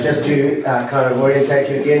Just to kind of orientate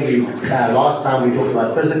you again, last time we talked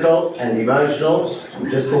about physical and emotional. We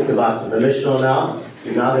just talked about the volitional now.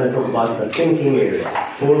 We're now going to talk about the thinking area.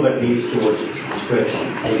 All of it leads towards spiritual,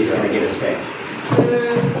 and he's going to get us back.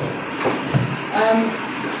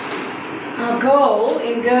 Our goal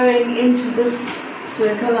in going into this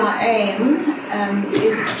circle, our aim,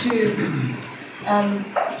 is to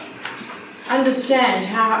understand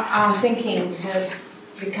how our thinking has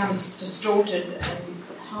become distorted and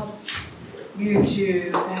help you to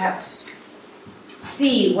perhaps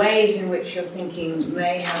see ways in which your thinking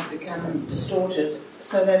may have become distorted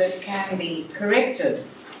so that it can be corrected.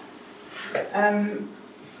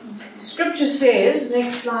 Scripture says,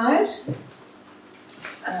 next slide,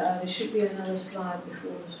 there should be another slide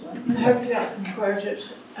before this one, hopefully I can quote it.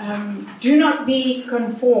 Do not be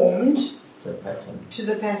conformed to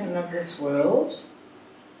the pattern of this world,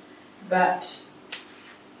 but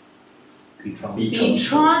be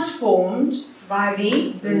transformed by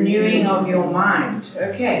the renewing of your mind.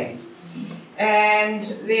 Okay. And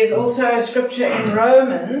there's also a scripture in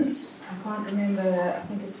Romans, I can't remember, I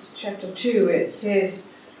think it's chapter 2, where it says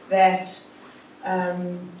that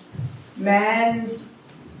man's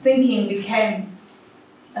thinking became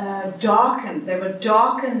darkened. They were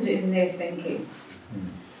darkened in their thinking.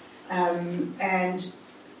 And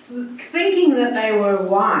thinking that they were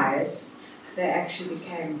wise, they actually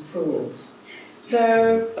became fools.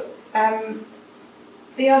 So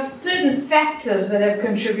there are certain factors that have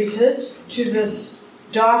contributed to this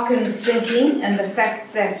darkened thinking and the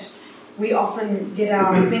fact that we often get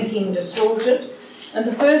our thinking distorted. And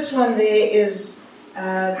the first one there is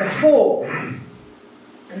the fall. And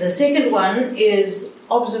the second one is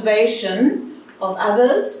observation of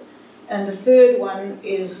others. And the third one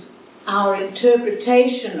is our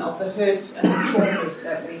interpretation of the hurts and the traumas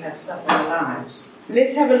that we have suffered in our lives.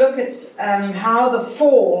 Let's have a look at how the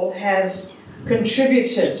fall has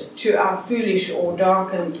contributed to our foolish or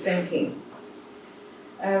darkened thinking.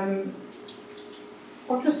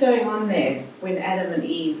 What was going on there when Adam and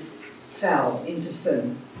Eve fell into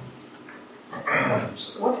sin?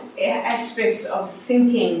 What aspects of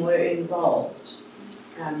thinking were involved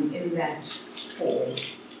in that fall?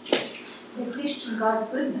 They questioned God's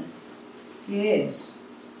goodness. Yes.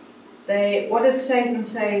 What did Satan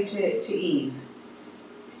say to Eve?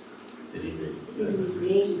 Did he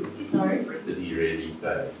really say? Sorry? Did he really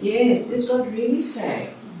say? Yes, did God really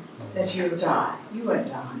say that you'll die? You won't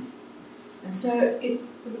die. And so it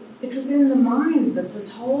was in the mind that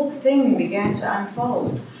this whole thing began to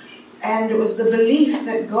unfold. And it was the belief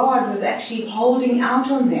that God was actually holding out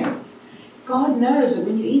on them. God knows that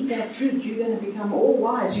when you eat that fruit, you're going to become all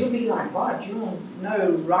wise. You'll be like God. You'll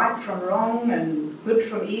know right from wrong and good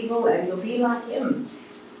from evil, and you'll be like Him.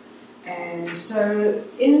 And so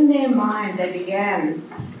in their mind, they began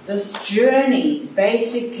this journey,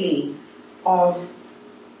 basically, of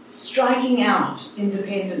striking out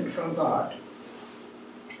independent from God.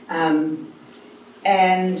 And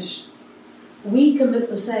we commit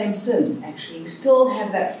the same sin, actually. We still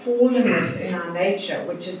have that fallenness in our nature,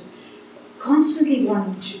 which is constantly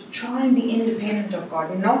wanting to try and be independent of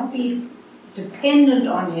God, not be dependent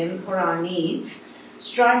on Him for our needs.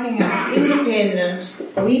 Striking out independent,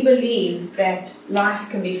 we believe that life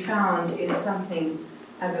can be found in something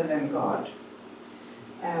other than God.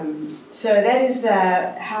 So that is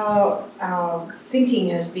how our thinking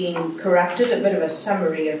has been corrupted, a bit of a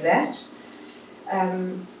summary of that.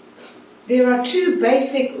 There are two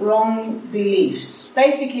basic wrong beliefs.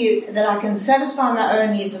 Basically, that I can satisfy my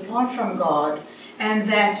own needs apart from God, and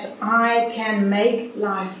that I can make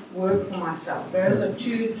life work for myself. Those are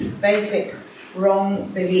two basic wrong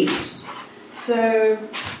beliefs. So,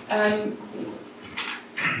 let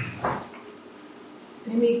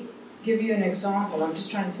me give you an example. I'm just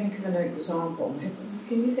trying to think of an example.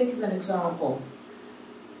 Can you think of an example?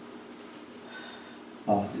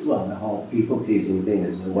 Well, the whole people-pleasing thing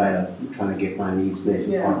is a way of trying to get my needs met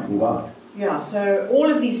apart from God. Yeah, so all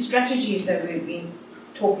of these strategies that we've been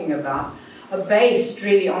talking about are based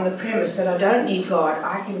really on the premise that I don't need God,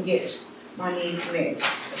 I can get my needs met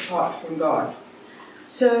apart from God.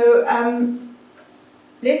 So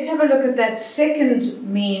let's have a look at that second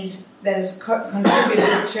means that has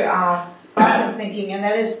contributed to our thinking, and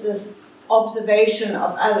that is the observation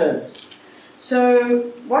of others.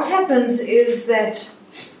 So what happens is that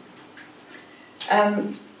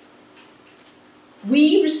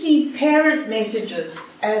we receive parent messages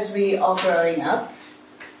as we are growing up,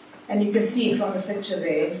 and you can see from the picture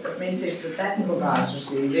there the message that little guy is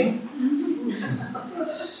receiving.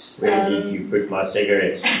 Where did you put my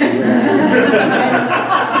cigarettes?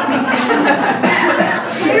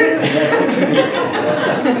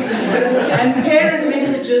 and parent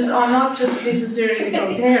messages are not just necessarily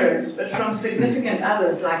from parents, but from significant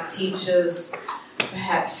others like teachers,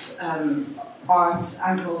 perhaps aunts,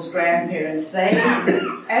 uncles, grandparents. They,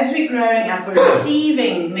 as we're growing up, we're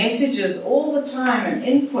receiving messages all the time and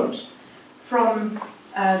input from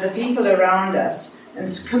the people around us, and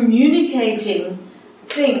it's communicating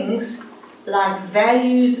things like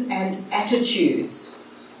values and attitudes,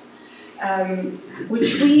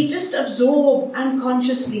 which we just absorb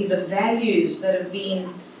unconsciously, the values that have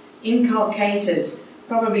been inculcated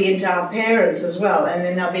probably into our parents as well, and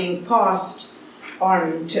then are being passed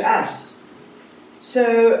on to us.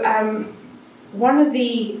 So one of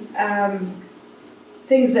the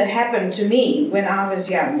things that happened to me when I was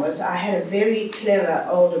young was I had a very clever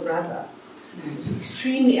older brother who was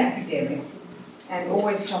extremely academic and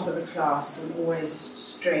always top of the class and always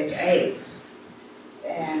straight A's.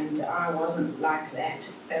 And I wasn't like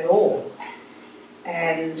that at all.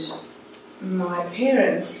 And my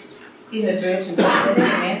parents inadvertently, they never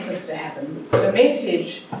meant this to happen. The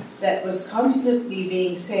message that was constantly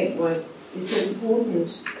being said was, it's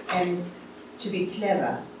important and to be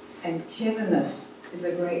clever, and cleverness is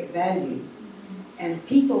a great value. And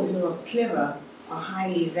people who are clever are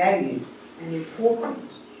highly valued and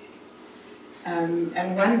important.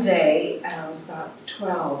 And one day, I was about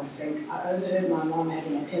 12, I think, I overheard my mom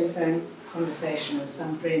having a telephone conversation with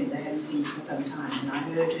some friend they hadn't seen for some time, and I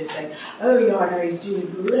heard her say, oh yeah, no, he's doing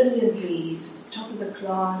brilliantly, he's top of the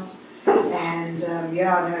class, and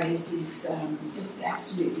yeah, no, he's just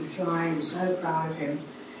absolutely flying, I'm so proud of him.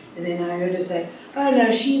 And then I heard her say, oh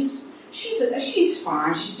no, she's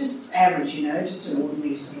fine, she's just average, you know, just an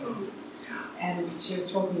ordinary sort of, and she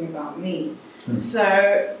was talking about me.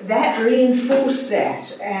 So that reinforced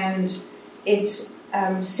that, and it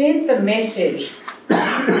sent the message,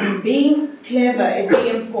 being clever is very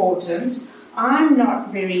important. I'm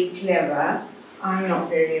not very clever, I'm not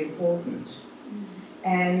very important.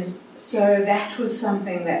 And so that was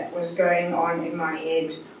something that was going on in my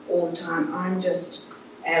head all the time. I'm just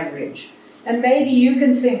average. And maybe you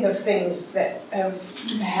can think of things that have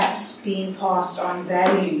perhaps been passed on,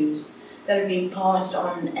 values that have been passed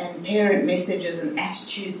on, and parent messages and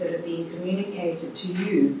attitudes that have been communicated to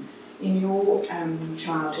you in your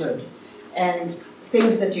childhood, and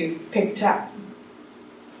things that you've picked up.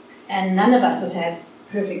 And none of us has had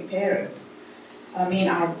perfect parents. I mean,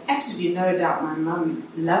 I have absolutely no doubt my mum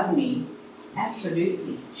loved me,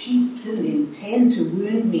 absolutely. She didn't intend to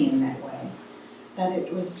wound me in that way, but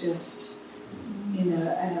it was just, you know,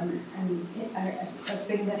 a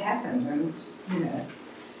thing that happened, and, you know.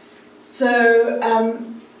 So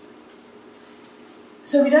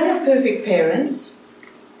we don't have perfect parents.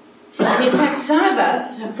 And in fact, some of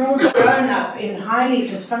us have probably grown up in highly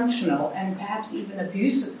dysfunctional and perhaps even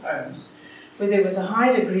abusive homes, where there was a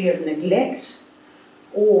high degree of neglect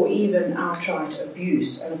or even outright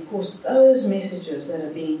abuse. And of course, those messages that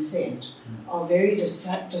are being sent are very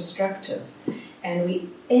destructive. And we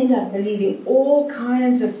end up believing all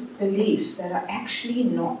kinds of beliefs that are actually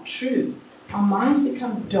not true. Our minds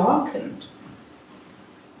become darkened.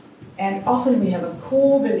 And often we have a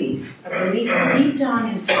core belief, a belief deep down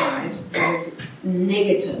inside that is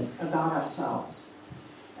negative about ourselves.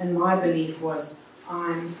 And my belief was,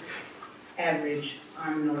 I'm average,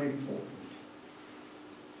 I'm not important.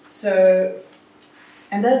 So,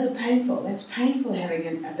 and those are painful. It's painful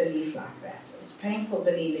having a belief like that. It's painful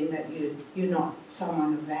believing that you're not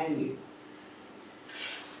someone of value.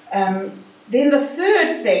 Then the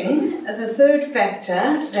third thing, the third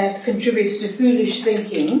factor that contributes to foolish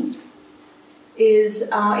thinking is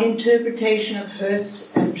our interpretation of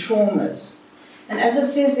hurts and traumas. And as it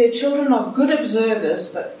says there, children are good observers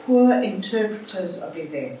but poor interpreters of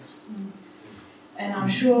events. And I'm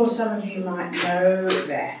sure some of you might know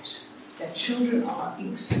that children are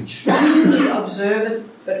extremely observant,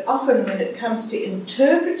 but often when it comes to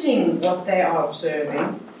interpreting what they are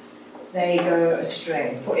observing, they go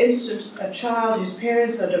astray. For instance, a child whose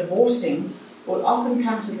parents are divorcing will often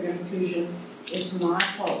come to the conclusion, it's my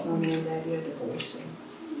fault Mommy and Daddy are divorcing.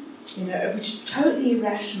 You know, which is totally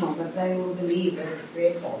irrational, but they will believe that it's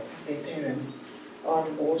their fault if their parents are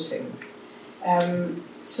divorcing.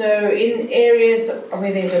 So in areas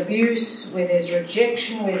where there's abuse, where there's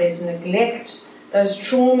rejection, where there's neglect, those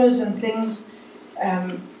traumas and things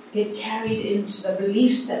get carried into the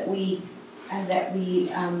beliefs that we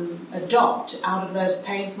adopt out of those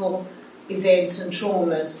painful events and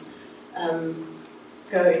traumas,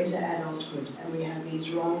 go into adulthood, and we have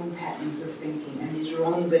these wrong patterns of thinking and these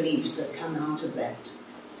wrong beliefs that come out of that.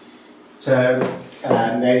 So,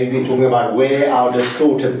 maybe we're talking about where our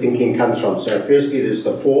distorted thinking comes from. So, firstly, there's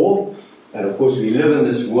the fall, and of course, we live in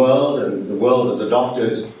this world, and the world has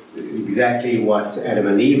adopted exactly what Adam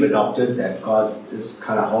and Eve adopted, that God is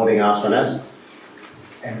kind of holding out on us,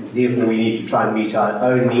 and therefore we need to try and meet our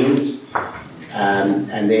own needs.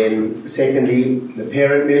 And then, secondly, the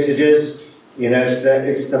parent messages.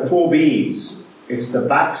 It's the 4 B's. It's the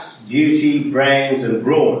bucks, beauty, brains, and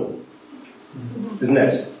brawn, isn't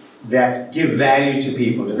it? That give value to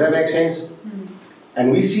people. Does that make sense?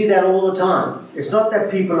 And we see that all the time. It's not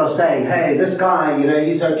that people are saying, hey, this guy,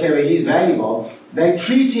 he's so clever, he's valuable. They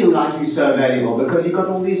treat him like he's so valuable because he got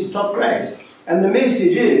all these top grades. And the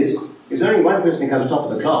message is, there's only one person who comes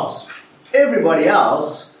top of the class. Everybody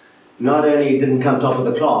else not only didn't come top of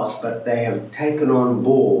the class, but they have taken on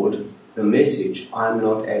board the message, I'm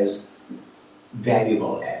not as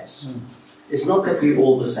valuable as. It's not that we're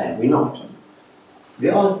all the same. We're not.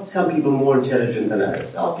 There are some people more intelligent than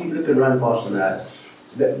others. There are people who can run faster than others.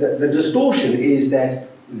 The distortion is that,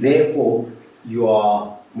 therefore, you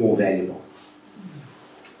are more valuable.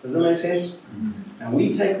 Does that make sense? And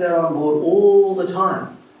we take that on board all the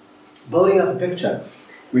time. Building up a picture.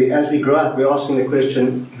 As we grow up, we're asking the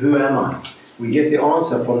question, who am I? We get the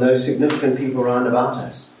answer from those significant people around about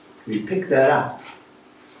us. We pick that up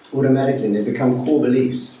automatically, and they become core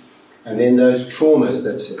beliefs. And then those traumas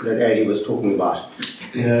that Adi was talking about.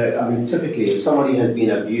 Typically, if somebody has been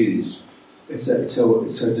abused, it's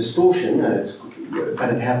a distortion, but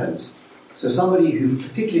it happens. So somebody who,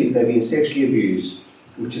 particularly if they've been sexually abused,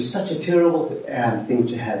 which is such a terrible thing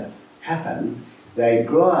to have happen, they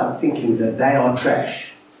grow up thinking that they are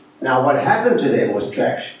trash. Now, what happened to them was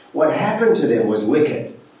trash. What happened to them was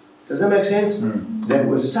wicked. Does that make sense? That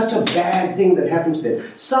was such a bad thing that happened to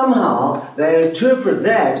them. Somehow, they interpret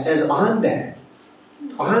that as, I'm bad.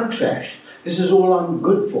 I'm trash. This is all I'm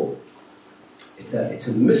good for. It's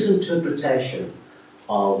a misinterpretation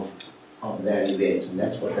of that event, and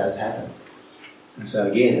that's what does happen. And so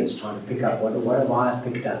again, it's trying to pick up, what have I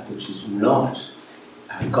picked up, which is not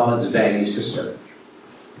God's value system.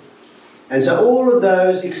 And so all of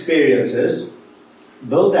those experiences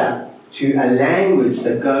build up to a language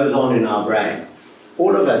that goes on in our brain.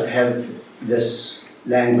 All of us have this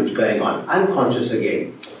language going on, unconscious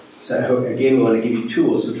again. So again, we want to give you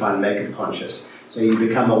tools to try and make it conscious. So you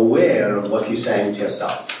become aware of what you're saying to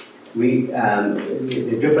yourself. There are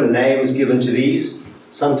different names given to these.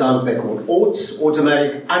 Sometimes they're called AUTs,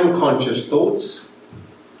 automatic unconscious thoughts.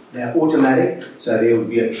 They're automatic, so there would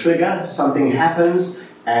be a trigger, something happens,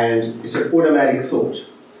 and it's an automatic thought.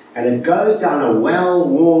 And it goes down a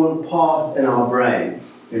well-worn path in our brain.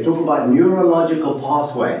 They talk about neurological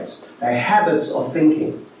pathways. They're habits of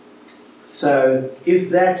thinking. So if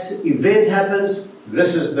that event happens,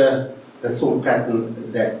 this is the thought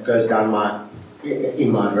pattern that goes down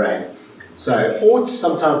in my brain. So AUTs,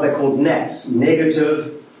 sometimes they're called NATs,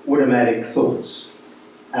 negative automatic thoughts.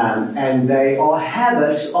 And they are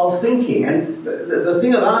habits of thinking. And the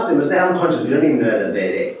thing about them is they're unconscious. We don't even know that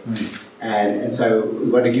they're there. And so we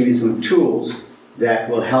want to give you some tools that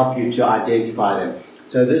will help you to identify them.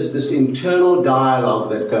 So this internal dialogue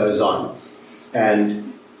that goes on.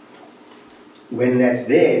 And when that's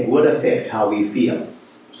there, it will affect how we feel.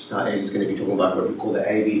 Just now, Eddie's going to be talking about what we call the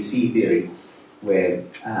ABC theory, where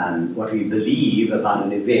what we believe about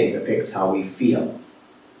an event affects how we feel.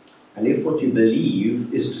 And if what you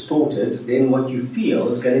believe is distorted, then what you feel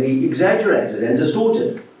is going to be exaggerated and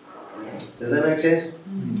distorted. Does that make sense?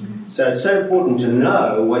 So it's so important to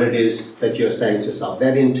know what it is that you're saying to yourself,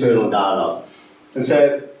 that internal dialogue. And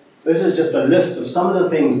so this is just a list of some of the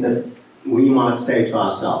things that we might say to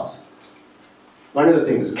ourselves. One of the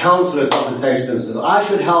things, counselors often say to themselves, I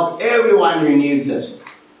should help everyone who needs it.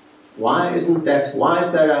 Why shouldn't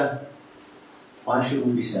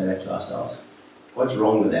we say that to ourselves? What's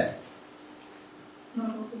wrong with that?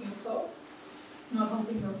 Not helping yourself. Not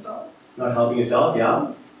helping yourself. Not helping yourself,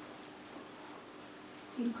 yeah?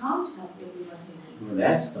 You can't help everyone who needs Well,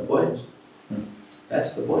 that's the point.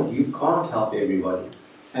 That's the point. You can't help everybody.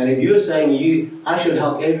 And if you're saying I should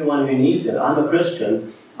help everyone who needs it, I'm a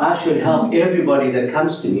Christian, I should help everybody that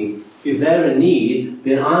comes to me. If they're in need,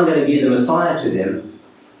 then I'm going to be the Messiah to them.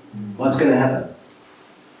 What's going to happen?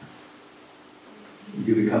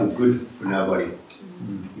 You become good for nobody.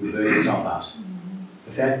 You burn yourself out.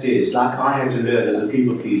 The fact is, like I had to learn as a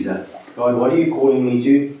people pleaser, God, what are you calling me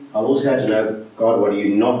to? I also had to know, God, what are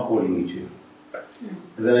you not calling me to?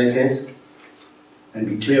 Does that make sense? And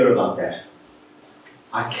be clear about that.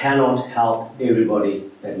 I cannot help everybody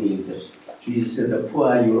that needs it. Jesus said, the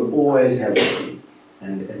poor you will always have with you.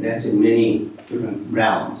 And that's in many different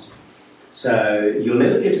realms. So you'll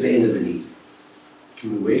never get to the end of the need,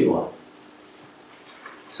 where you are.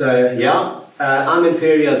 So, yeah, I'm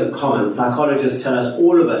inferior as a common. Psychologists tell us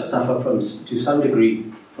all of us suffer from, to some degree,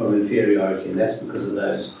 from inferiority, and that's because of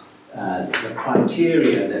those the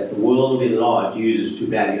criteria that the world in large uses to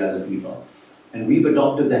value other people. And we've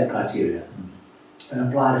adopted that criteria and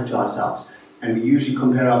applied it to ourselves. And we usually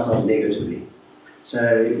compare ourselves negatively. So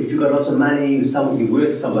if you've got lots of money, you're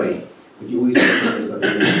worth somebody, but you always think somebody's got more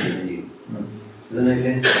money than you. Does that make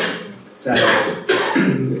sense? So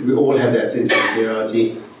we all have that sense of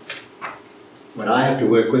inferiority. What I have to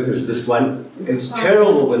work with is this one. It's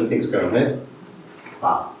terrible when things go wrong. Eh?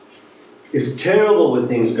 Wow. It's terrible when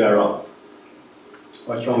things go wrong.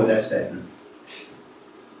 What's wrong with that statement?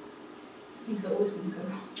 Things are always going to go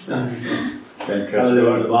wrong. Don't I trust live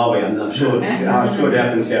on the Barbie, I'm not sure. I'm sure it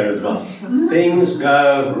happens here as well. Things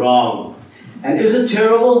go wrong. And is it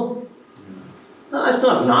terrible? No, it's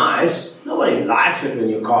not nice. Nobody likes it when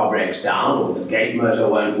your car breaks down, or the gate motor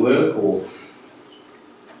won't work, or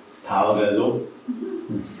power goes off.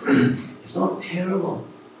 It's not terrible.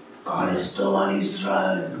 God is still on his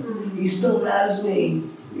throne. He still loves me.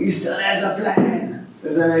 He still has a plan.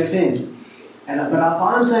 Does that make sense? But if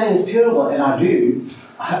I'm saying it's terrible, and I do,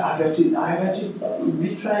 I have to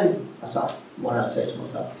retrain myself. What I say to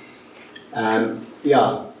myself.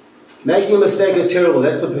 Making a mistake is terrible.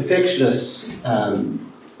 That's the perfectionist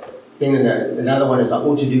thing. And another one is I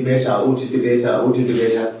ought to do better. I ought to do better. I ought to do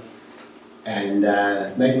better. And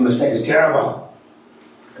making a mistake is terrible.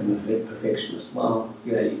 I'm a perfectionist. Well,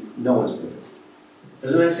 no one's perfect.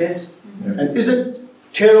 Does it make sense? Yeah. And is it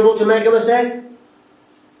terrible to make a mistake?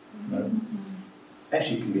 No.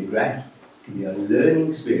 Actually, it can be great. It can be a learning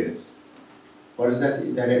experience. What is that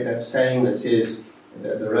saying that says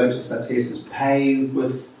that the road to success is paved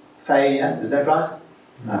with failure? Is that right?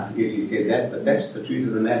 I forget who said that, but that's the truth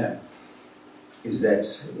of the matter. Is that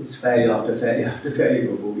it's failure after failure after failure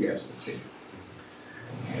before we have success.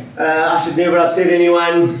 I should never upset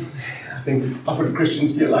anyone. I think often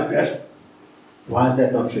Christians feel like that. Why is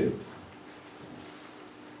that not true?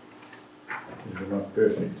 Because we're not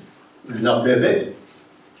perfect. We're not perfect.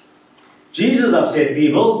 Jesus upset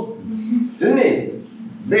people, didn't he?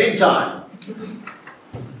 Big time.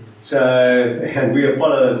 So, and we are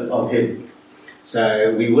followers of him.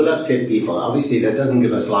 So we will upset people. Obviously, that doesn't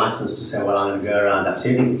give us license to say, well, I'm going to go around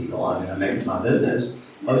upsetting people. I'm going to make it my business.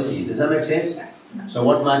 Obviously, does that make sense? So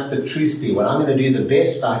what might the truth be? Well, I'm going to do the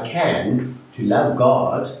best I can to love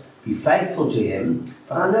God, be faithful to him,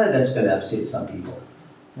 but I know that's going to upset some people.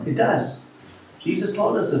 It does. Jesus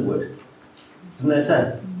told us it would. Isn't that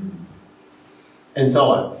so? And so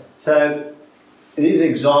on. So these are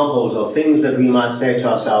examples of things that we might say to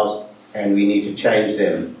ourselves, and we need to change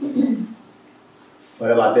them.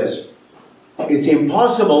 What about this? It's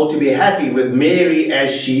impossible to be happy with Mary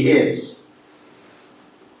as she is.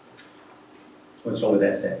 What's wrong with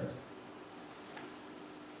that statement?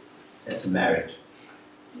 That's a marriage.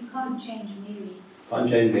 You can't change Mary. Can't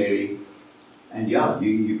change Mary. And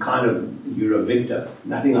you're a victim.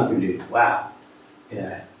 Nothing I can do. Wow.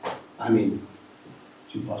 It's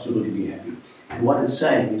impossible to be happy. And what it's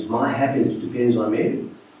saying is my happiness depends on Mary.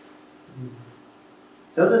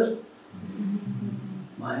 Does it?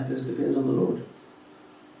 My happiness depends on the Lord.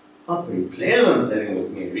 Not very pleasant living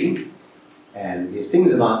with Mary. And there's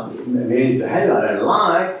things about Mary's behavior I don't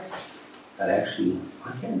like, but actually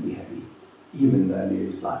I can be happy, even though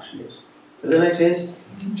Mary's like she is. Does that make sense?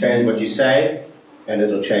 Change what you say, and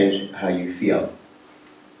it'll change how you feel.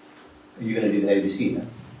 Are you going to do the ABC now?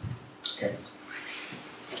 Okay.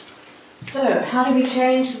 So, how do we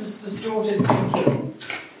change this distorted thinking?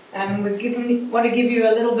 We want to give you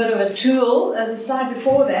a little bit of a tool. The slide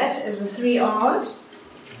before that is the 3 R's.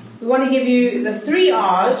 We want to give you the 3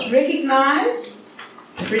 R's: recognize,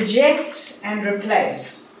 reject, and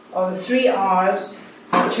replace. Are the 3 R's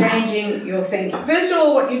of changing your thinking. First of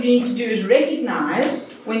all, what you need to do is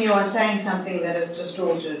recognize when you are saying something that is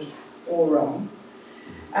distorted or wrong.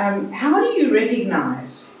 How do you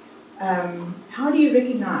recognize? How do you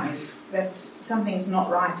recognize that something's not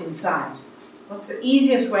right inside? What's the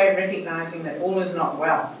easiest way of recognizing that all is not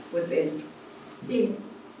well within?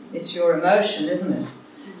 It's your emotion, isn't it?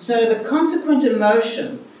 So the consequent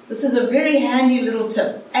emotion, this is a very handy little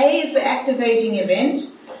tip. A is the activating event,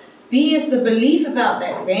 B is the belief about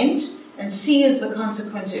that event, and C is the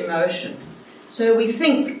consequent emotion. So we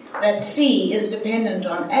think that C is dependent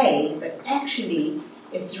on A, but actually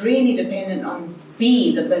it's really dependent on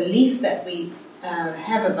B, the belief that we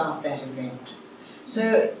have about that event.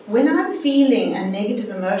 So when I'm feeling a negative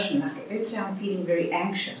emotion, like let's say I'm feeling very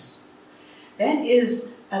anxious, that is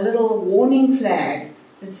a little warning flag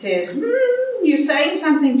that says, you're saying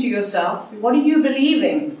something to yourself. What are you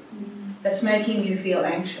believing that's making you feel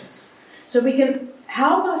anxious? So we can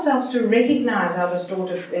help ourselves to recognize our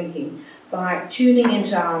distorted thinking by tuning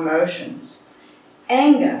into our emotions.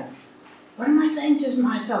 Anger. What am I saying to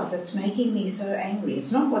myself that's making me so angry?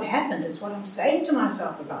 It's not what happened, it's what I'm saying to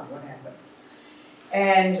myself about what happened.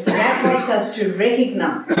 And that helps us to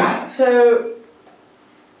recognize. So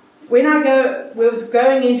when I was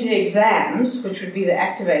going into exams, which would be the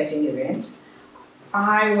activating event,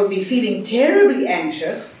 I would be feeling terribly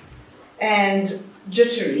anxious and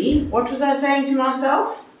jittery. What was I saying to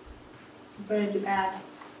myself? You're going to do bad.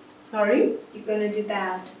 Sorry? You're going to do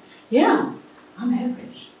bad. Yeah, I'm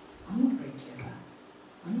average. I'm not very clever.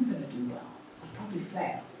 I'm not going to do well. I'll probably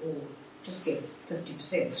fail or just get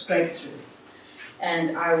 50% straight through.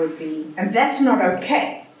 And and that's not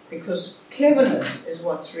okay, because cleverness is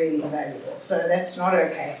what's really valuable. So that's not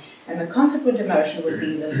okay. And the consequent emotion would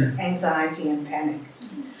be this anxiety and panic.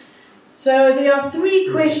 So there are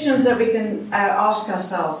 3 questions that we can ask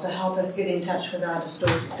ourselves to help us get in touch with our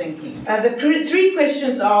distorted thinking. The 3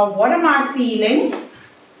 questions are, what am I feeling?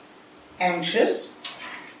 Anxious.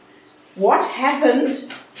 What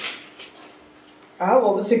happened? Oh,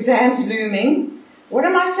 well, this exam's looming. What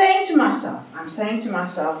am I saying to myself? I'm saying to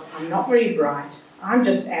myself, I'm not very bright. I'm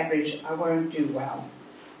just average. I won't do well.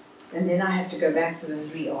 And then I have to go back to the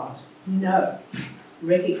 3 R's. No.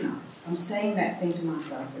 Recognize. I'm saying that thing to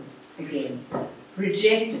myself again.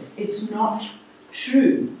 Reject it. It's not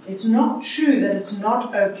true. It's not true that it's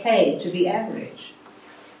not okay to be average.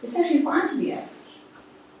 It's actually fine to be average.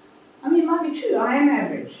 I mean, it might be true. I am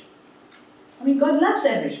average. I mean, God loves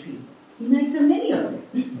average people. He made so many of them.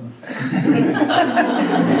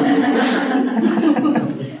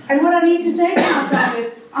 And what I need to say to myself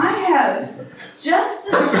is, I have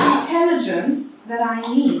just as much intelligence that I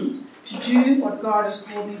need to do what God has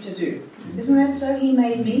called me to do. Isn't that so? He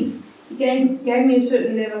made me. He gave me a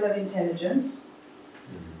certain level of intelligence.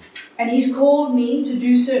 And He's called me to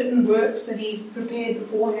do certain works that He prepared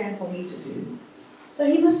beforehand for me to do. So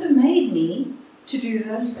He must have made me to do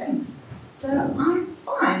those things. So I'm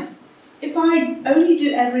fine. If I only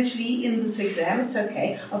do averagely in this exam, it's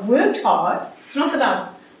okay. I've worked hard. It's not that I've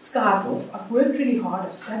skived off. I've worked really hard.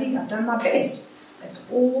 I've studied. I've done my best. That's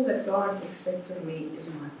all that God expects of me, is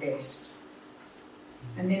my best.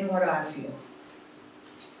 And then what do I feel?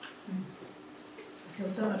 I feel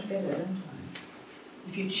so much better, don't I?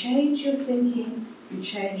 If you change your thinking, you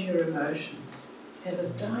change your emotions. It has a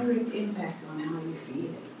direct impact on how you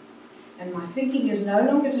feel. And my thinking is no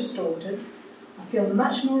longer distorted. I feel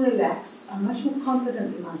much more relaxed. I'm much more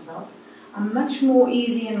confident in myself. I'm much more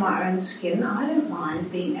easy in my own skin. I don't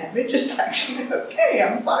mind being average. It's actually okay.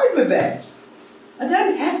 I'm fine with that. I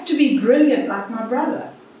don't have to be brilliant like my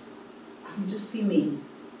brother. I can just be me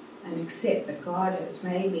and accept that God has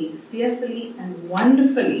made me fearfully and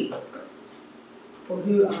wonderfully for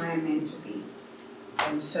who I am meant to be.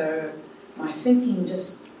 And so my thinking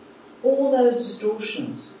just, all those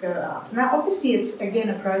distortions go out. Now, obviously, it's, again,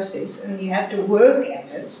 a process, and you have to work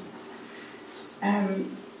at it.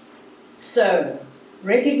 So,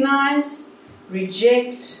 recognize,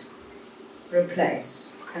 reject,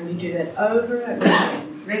 replace. And we do that over and over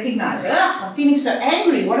again. Recognize, I'm feeling so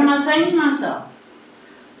angry. What am I saying to myself?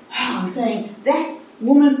 I'm saying, that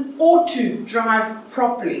woman ought to drive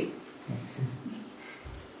properly.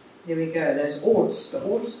 There we go, those oughts, the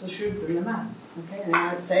shoulds, and the musts. Okay, and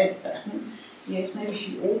I would say, yes, maybe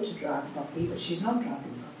she ought to drive properly, but she's not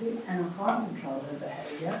driving properly, and I can't control her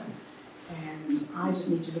behaviour, and I just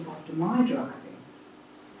need to look after my driving,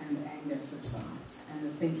 and the anger subsides, and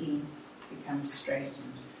the thinking becomes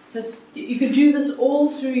straightened. So you could do this all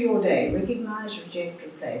through your day. Recognize, reject,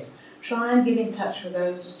 replace. Try and get in touch with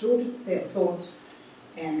those distorted thoughts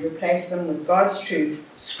and replace them with God's truth.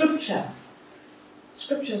 Scripture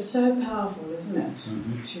is so powerful, isn't it?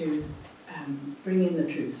 Mm-hmm. To bring in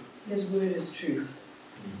the truth. His word is truth.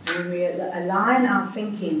 When we align our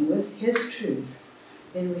thinking with His truth,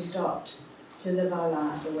 then we start to live our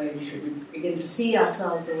lives the way we should. We begin to see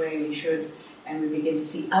ourselves the way we should, and we begin to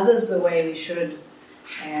see others the way we should,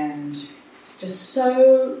 and just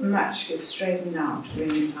so much gets straightened out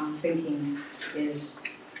when our thinking is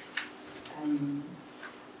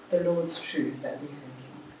the Lord's truth that we think.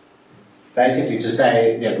 Basically, to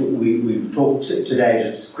say that we've talked today,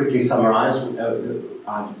 just quickly summarize,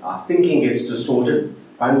 our thinking gets distorted,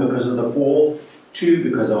 1, because of the fall, 2,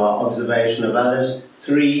 because of our observation of others,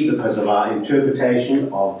 3, because of our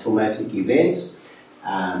interpretation of traumatic events,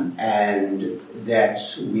 and that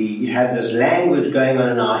we have this language going on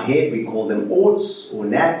in our head. We call them oughts or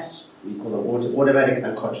nats, we call them automatic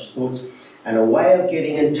unconscious thoughts, And a way of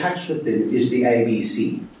getting in touch with them is the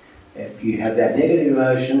ABC. If you have that negative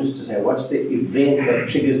emotions, to say, what's the event that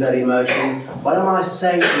triggers that emotion? What am I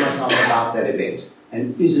saying to myself about that event?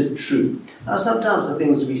 And is it true? Now, sometimes the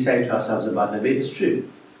things we say to ourselves about an event is true.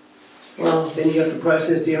 Well, then you have to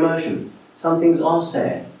process the emotion. Some things are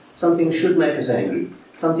sad. Some things should make us angry.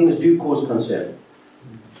 Some things do cause concern.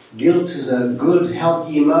 Guilt is a good,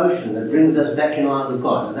 healthy emotion that brings us back in line with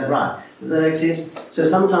God. Is that right? Does that make sense? So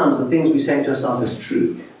sometimes the things we say to ourselves is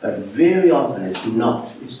true, but very often it's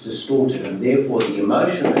not. It's distorted, and therefore the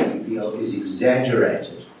emotion that we feel is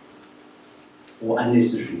exaggerated or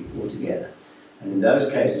unnecessary altogether. And in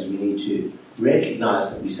those cases, we need to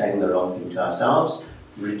recognize that we're saying the wrong thing to ourselves,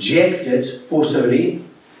 reject it forcibly,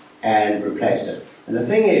 and replace it. And the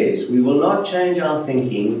thing is, we will not change our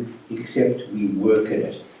thinking except we work at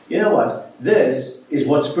it. You know what? This is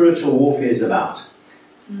what spiritual warfare is about.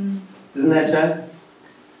 Isn't that so?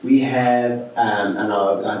 We have, and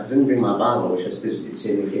I didn't bring my Bible, which I suppose it's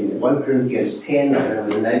in 1 Corinthians 10, I don't know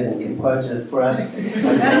whether Nathan can quote it for us.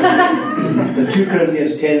 The 2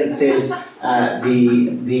 Corinthians 10, it says,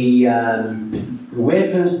 the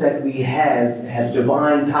weapons that we have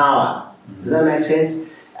divine power. Does that make sense?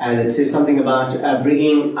 And it says something about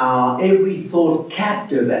bringing our every thought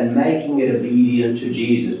captive and making it obedient to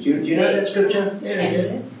Jesus. Do you know that scripture? There it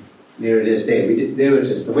is. There it is, there it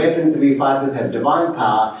is. The weapons that we fight with have divine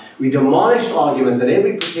power. We demolish arguments and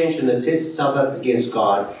every pretension that sets itself up against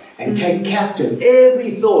God and take captive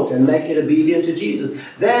every thought and make it obedient to Jesus.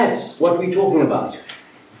 That's what we're talking about.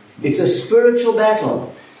 It's a spiritual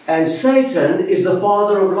battle. And Satan is the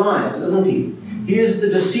father of lies, isn't he? He is the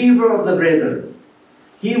deceiver of the brethren.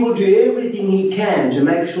 He will do everything he can to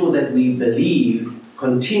make sure that we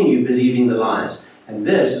continue believing the lies. And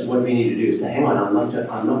this is what we need to do. Say, hang on, I'm not going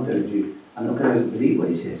to believe what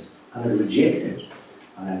he says. I'm going to reject it.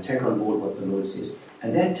 I'm going to take on board what the Lord says.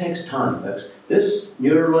 And that takes time, folks. This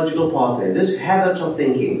neurological pathway, this habit of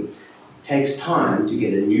thinking, takes time to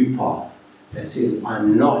get a new path that says,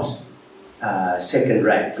 I'm not second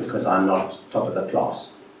rate because I'm not top of the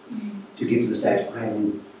class. To get to the stage, I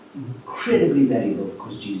am incredibly valuable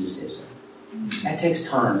because Jesus says so. That takes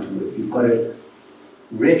time to work. You've got to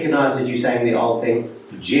recognize that you're saying the old thing,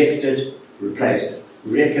 reject it, replace it.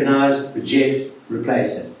 Recognize, reject,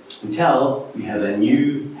 replace it. Until you have a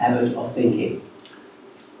new habit of thinking.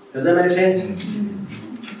 Does that make sense?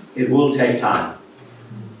 It will take time.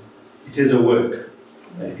 It is a work.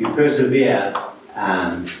 But if you persevere,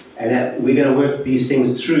 and we're going to work these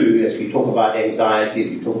things through as we talk about anxiety,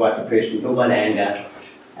 we talk about depression, we talk about anger,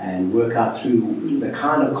 and work out through the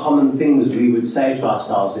kind of common things we would say to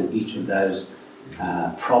ourselves in each of those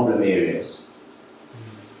problem areas.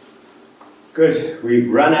 Good.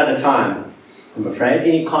 We've run out of time, I'm afraid.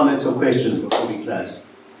 Any comments or questions before we close?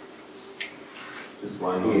 Just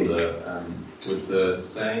one on would the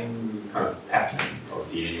same kind of pattern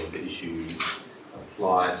of dealing with the issue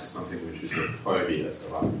apply to something which is a phobia, so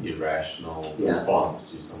like irrational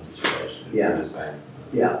response to some situation? Yeah. The same.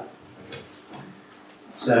 Yeah.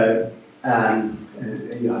 So,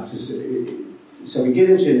 so we get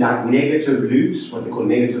into like negative loops, what they call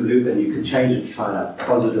negative loop, and you can change it to try a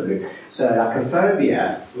positive loop. So like a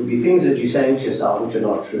phobia would be things that you're saying to yourself which are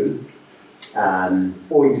not true,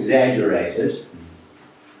 or exaggerated.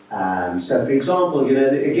 So for example,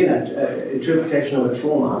 again, interpretation of a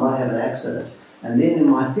trauma, I might have an accident, and then in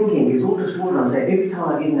my thinking it's all distorted. I'm saying every time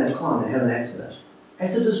I get in that car, I'm going to have an accident.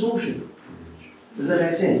 That's a distortion. Does that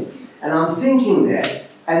make sense? And I'm thinking that,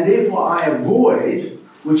 and therefore I avoid,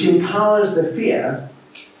 which empowers the fear,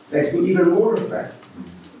 makes me even more afraid.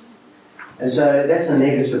 And so that's a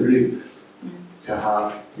negative loop. So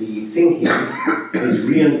how the thinking is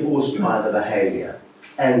reinforced by the behavior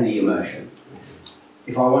and the emotion.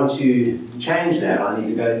 If I want to change that, I need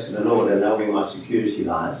to go to the Lord and know where my security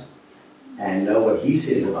lies and know what He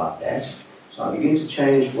says about that. So I begin to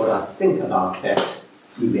change what I think about that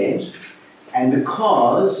event. And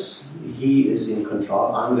because He is in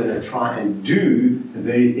control, I'm going to try and do the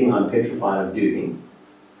very thing I'm petrified of doing.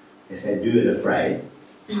 They say, do it afraid.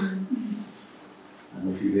 I don't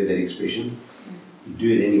know if you've heard that expression. You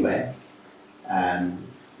do it anyway.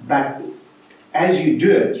 But as you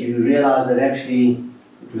do it, you realize that actually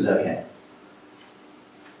it was okay.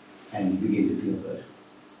 And you begin to feel good.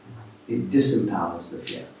 It disempowers the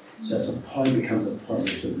fear. So it becomes a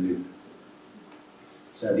positive loop.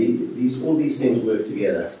 So all these things work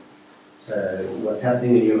together. So what's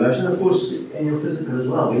happening in your emotion, of course, in your physical as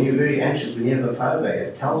well. When you're very anxious, when you have a phobia,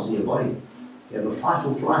 it tells in your body. You have a fight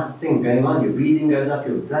or flight thing going on, your breathing goes up,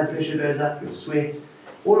 your blood pressure goes up, your sweat.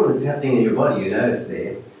 All of it's happening in your body, you know it's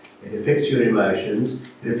there. It affects your emotions.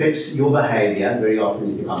 It affects your behaviour. Very often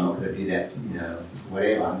you think, I'm not going to do that,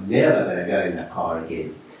 whatever. I'm never going to go in that car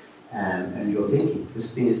again. And you're thinking,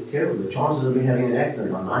 this thing is terrible. The chances of me having an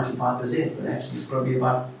accident are 95%, but actually it's probably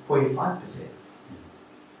about 0.5%.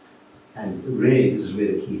 And really, this is where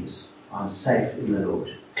the key is. I'm safe in the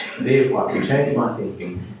Lord. Therefore, I can change my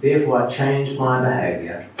thinking. Therefore, I change my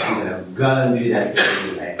behaviour. I'm going to go and do that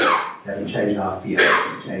anyway. That will change how I feel.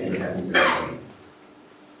 That will change what happens in my body.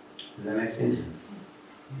 Does that make sense?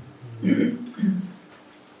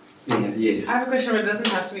 Yes. I have a question, but it doesn't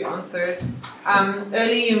have to be answered.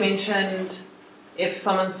 Earlier you mentioned if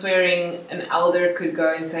someone's swearing, an elder could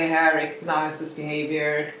go and say, hey, I recognize this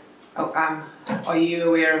behavior. Are you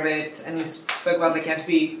aware of it? And you spoke about like you have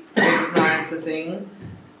to recognize the thing.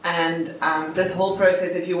 And this whole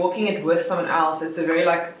process, if you're walking it with someone else, it's a very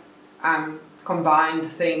like combined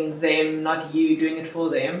thing, them, not you doing it for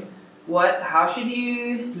them. How should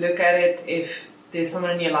you look at it if there's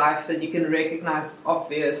someone in your life that you can recognize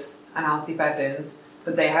obvious unhealthy patterns,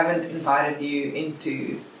 but they haven't invited you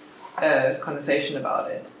into a conversation about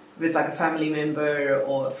it? If it's like a family member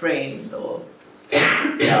or a friend or...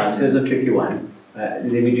 Yeah, so it's a tricky one. Let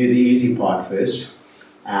me do the easy part first.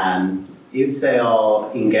 If they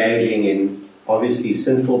are engaging in obviously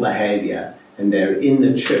sinful behaviour and they're in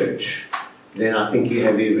the church, then I think you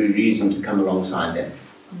have every reason to come alongside them.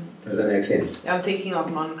 Does that make sense? I'm thinking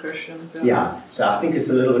of non-Christians. Yeah, so I think it's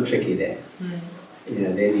a little bit tricky there.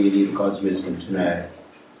 Then you need God's wisdom to know.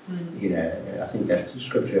 I think that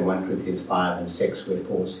scripture in 1 Corinthians 5 and 6 where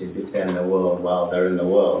Paul says, if they're in the world, well, they're in the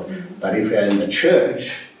world. But if they're in the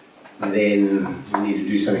church, then you need to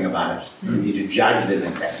do something about it. You need to judge them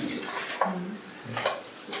if that is it.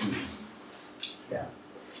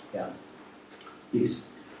 Yeah. Yes.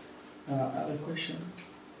 I have a question.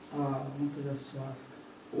 I wanted us to ask,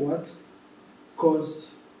 what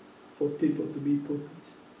cause for people to be hypocrites?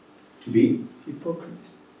 To be? Hypocrites.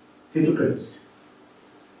 Hypocrites.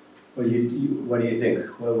 What do you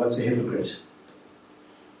think? Well, what's a hypocrite?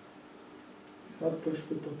 What pushes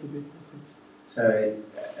people to be hypocrites? So,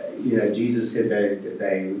 Jesus said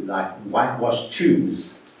they like whitewashed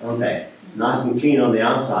tombs, aren't they? Nice and clean on the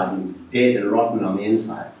outside and dead and rotten on the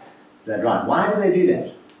inside. Is that right? Why do they do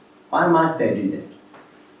that? Why might they do that?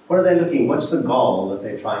 What are they looking? What's the goal that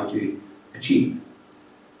they're trying to achieve?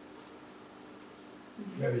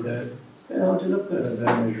 Maybe they want to look good. They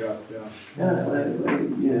measure up, yeah.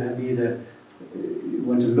 Either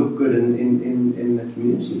want to look good in the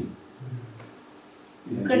community.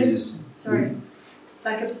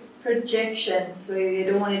 Like a projection, so they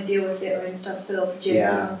don't want to deal with their own stuff, so they'll project it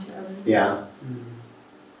onto others.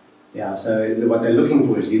 Yeah, so what they're looking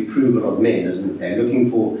for is the approval of men, isn't it? They're looking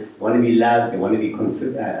for, want to be loved, they want to be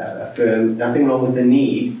affirmed. Nothing wrong with the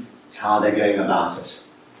need, it's how they're going about it.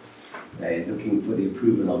 They're looking for the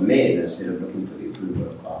approval of men instead of looking for the approval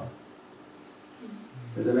of God.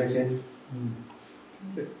 Does that make sense?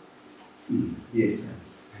 Yes.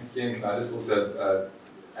 Again, can I just also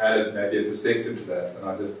add maybe a perspective to that? And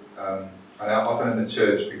I know often in the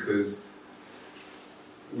church, because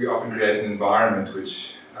we often create an environment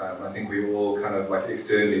which I think we all kind of like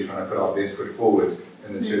externally trying to put our best foot forward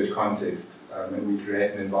in the church context. And we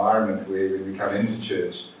create an environment where when we come into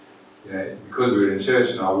church, because we're in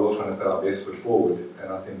church now, we're all trying to put our best foot forward.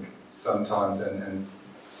 And I think sometimes we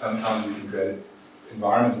can create an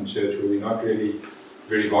environment in church where we're not really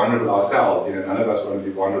very vulnerable ourselves. None of us want to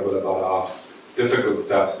be vulnerable about our difficult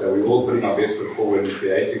stuff. So we're all putting our best foot forward and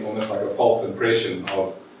creating almost like a false impression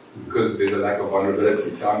of, because there's a lack of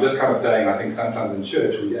vulnerability. So I'm just kind of saying, I think sometimes in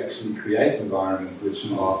church we actually create environments which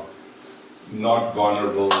are not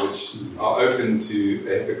vulnerable, which are open to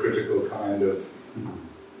a hypocritical kind of,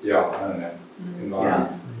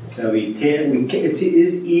 environment. Yeah. So it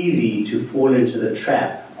is easy to fall into the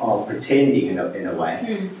trap of pretending in a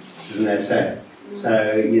way. Isn't that so?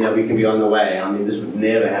 So, we can be on the way. I mean, this would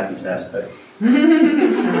never happen to us, but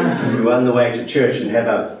we're on the way to church and have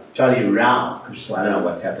a jolly row. So I don't know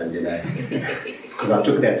what's happened, because I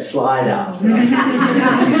took that slide out.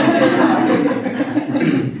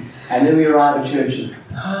 And then we arrive at church and,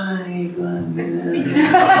 hi, God,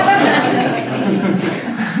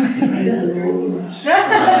 praise the Lord.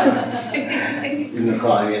 In the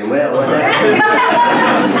car again,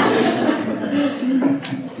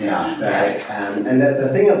 Yeah, so, and the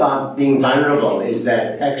thing about being vulnerable is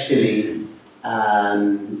that actually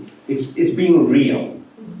it's being real,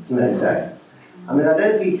 isn't that so? I mean, I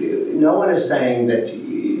don't think, no one is saying that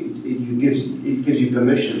it gives you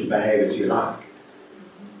permission to behave as you like.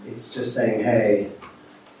 It's just saying, hey,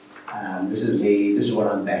 this is me, this is what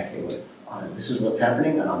I'm battling with. This is what's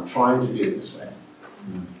happening, and I'm trying to do it this way.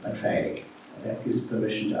 but failing. That gives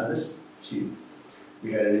permission to others to.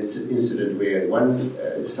 We had an incident where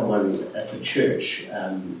someone at the church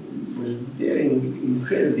was very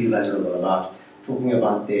incredibly vulnerable about talking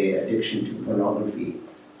about their addiction to pornography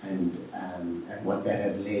and what that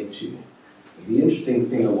had led to. The interesting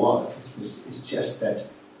thing is just that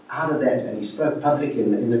out of that, and he spoke publicly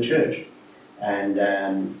in the church, and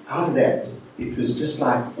out of that, it was just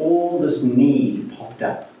like all this need popped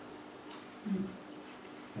up.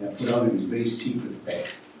 Pornography is a very secret thing,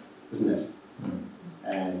 isn't it?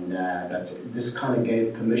 And but this kind of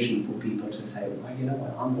gave permission for people to say, well, you know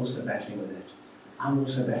what, I'm also battling with it. I'm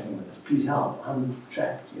also battling with this. Please help. I'm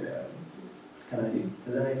trapped.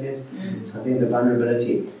 Does that make sense? So I think the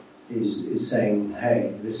vulnerability is saying,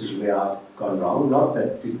 hey, this is where I've gone wrong. Not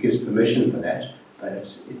that it gives permission for that, but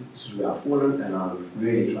this is where I've fallen, and I'm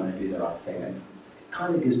really trying to do the right thing. And it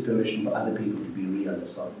kind of gives permission for other people to be real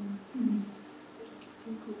as well.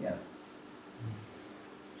 Yeah.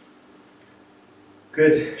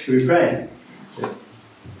 Good. Should we pray?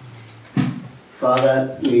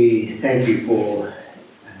 Father, we thank you for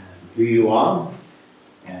who you are,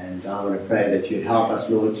 and I want to pray that you'd help us,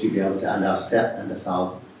 Lord, to be able to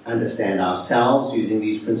understand ourselves using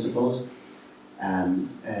these principles, and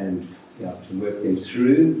to work them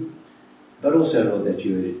through, but also, Lord, that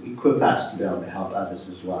you would equip us to be able to help others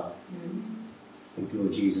as well. Thank you,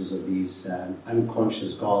 Lord Jesus, of these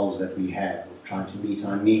unconscious goals that we have of trying to meet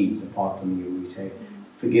our needs apart from you. We say,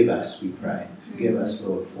 forgive us, we pray. Forgive us,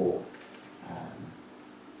 Lord, for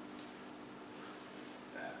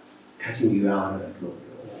cutting you out of it, Lord,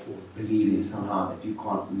 or believing somehow that you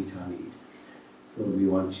can't meet our need. Lord, we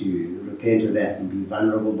want to repent of that and be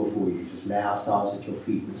vulnerable before you. Just lay ourselves at your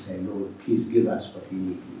feet and say, Lord, please give us what we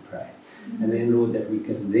need, we pray. And then, Lord, that we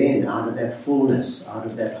can then, out of that fullness, out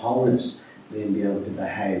of that wholeness, then be able to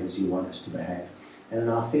behave as you want us to behave. And in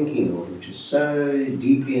our thinking, Lord, which is so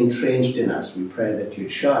deeply entrenched in us, we pray that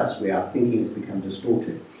you'd show us where our thinking has become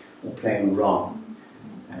distorted or playing wrong,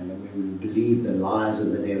 and that we would believe the lies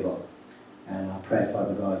of the devil. And I pray,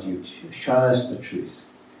 Father God, you'd show us the truth.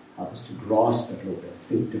 Help us to grasp it, Lord, and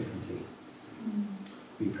think differently.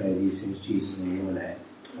 We pray these things, Jesus, in your name.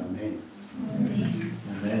 Amen.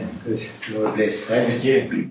 Amen. Good. Lord bless. Thank you.